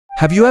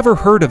Have you ever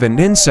heard of an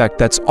insect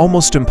that's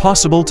almost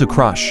impossible to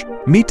crush?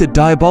 Meet the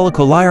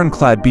Diabolical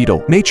Ironclad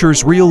Beetle,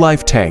 nature's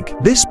real-life tank.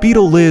 This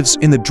beetle lives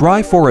in the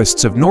dry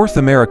forests of North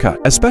America,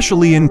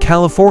 especially in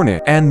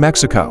California and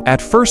Mexico. At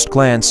first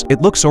glance,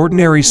 it looks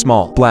ordinary,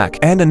 small, black,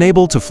 and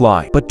unable to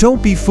fly. But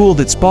don't be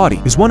fooled, its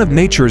body is one of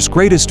nature's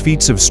greatest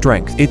feats of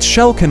strength. Its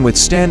shell can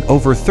withstand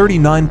over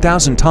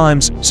 39,000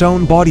 times its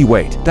own body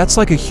weight. That's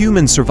like a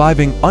human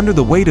surviving under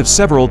the weight of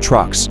several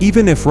trucks.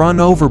 Even if run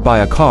over by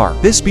a car,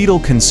 this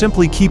beetle can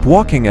simply keep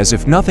walking as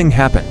if nothing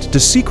happened. The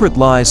secret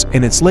lies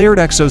in its layered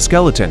exoskeleton,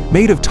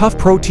 made of tough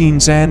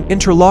proteins and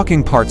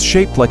interlocking parts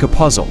shaped like a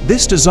puzzle.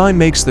 This design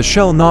makes the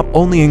shell not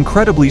only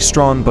incredibly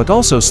strong but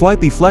also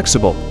slightly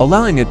flexible,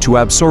 allowing it to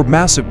absorb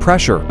massive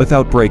pressure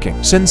without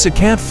breaking. Since it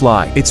can't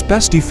fly, its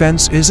best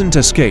defense isn't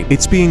escape,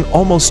 it's being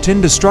almost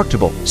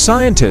indestructible.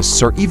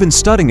 Scientists are even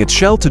studying its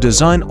shell to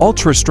design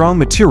ultra-strong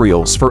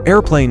materials for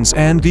airplanes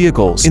and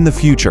vehicles in the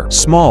future.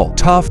 Small,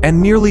 tough, and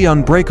nearly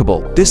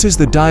unbreakable, this is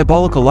the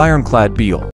Diabolical Ironclad Beetle.